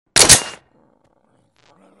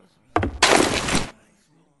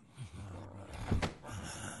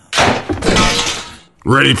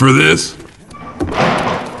Ready for this?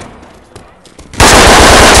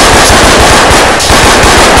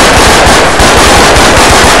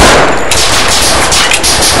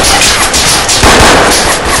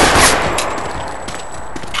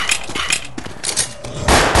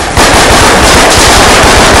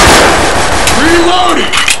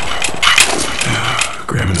 Reloading!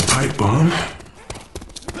 Grabbing a pipe bomb.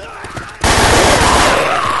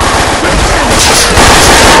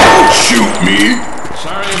 Don't shoot me!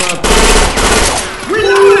 Sorry about that.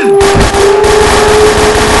 Reloading!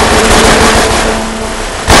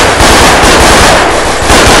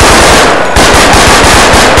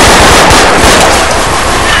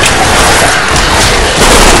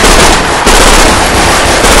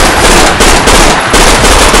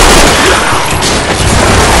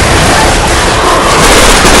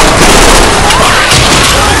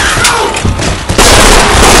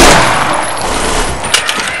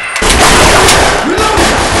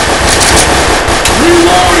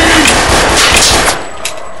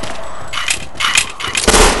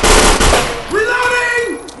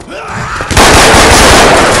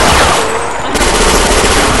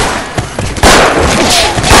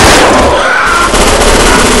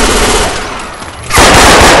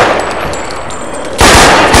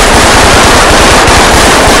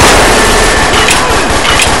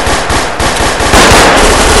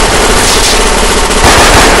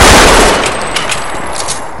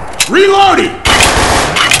 Reloading!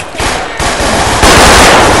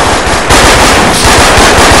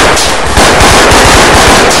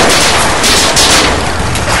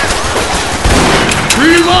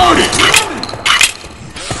 Reloading!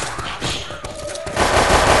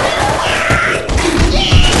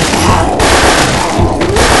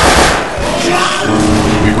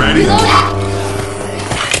 We ready?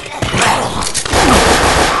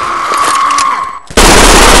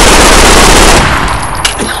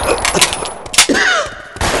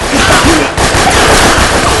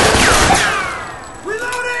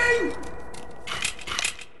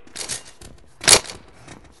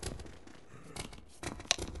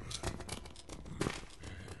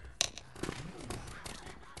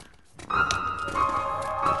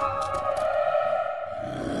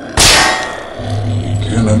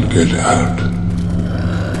 Cannot get out.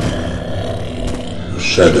 Your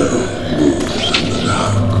shadow moves in the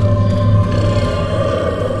dark.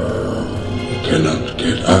 You cannot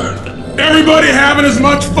get out. Everybody having as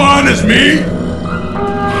much fun as me?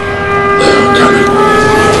 They're coming.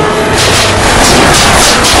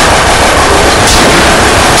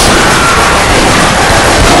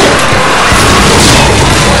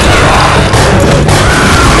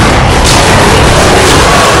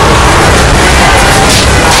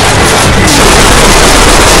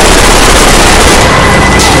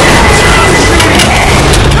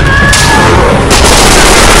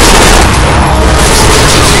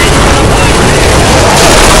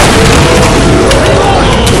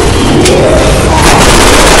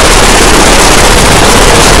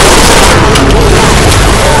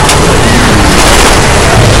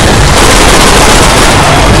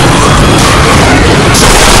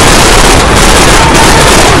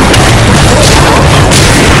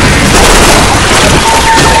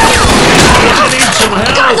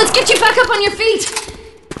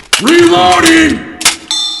 Reloading!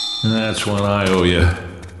 That's what I owe you.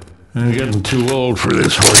 I'm getting too old for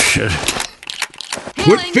this horse shit.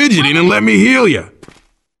 Quit fidgeting and let me heal you.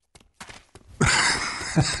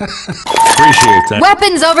 Appreciate that.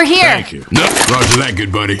 Weapons over here! Thank you. No, roger that,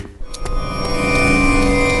 good buddy.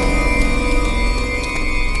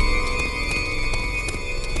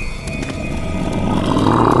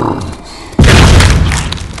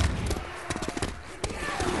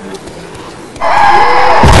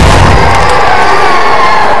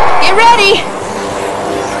 Get ready!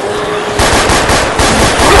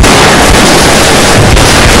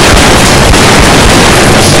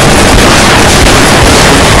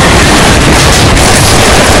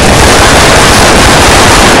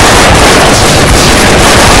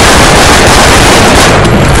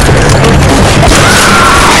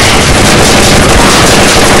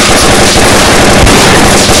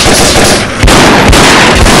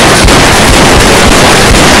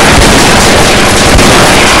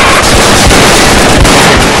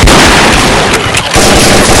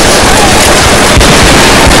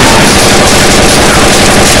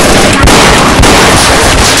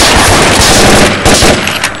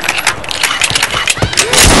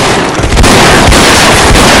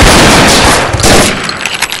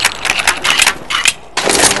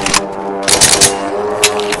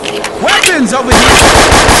 Weapons over here!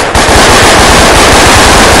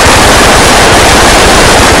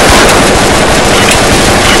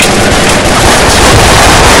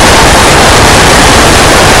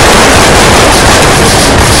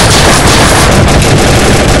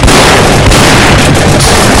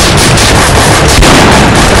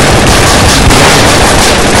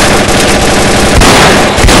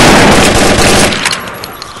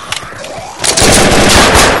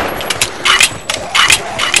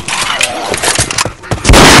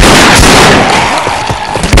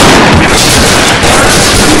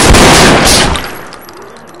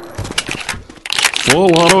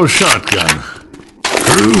 full auto shotgun.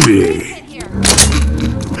 Groovy.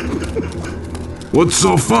 What's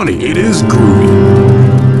so funny? It is groovy.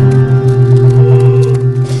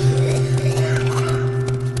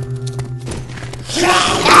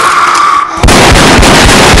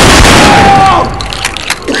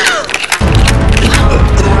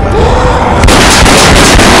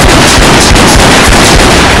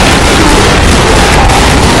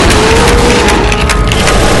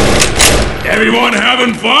 Everyone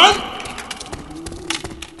having fun?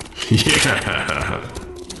 Yeah.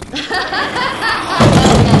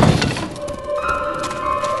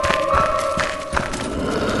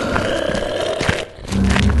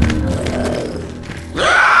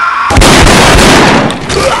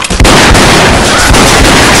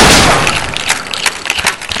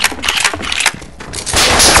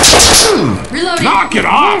 Knock it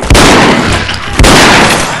off!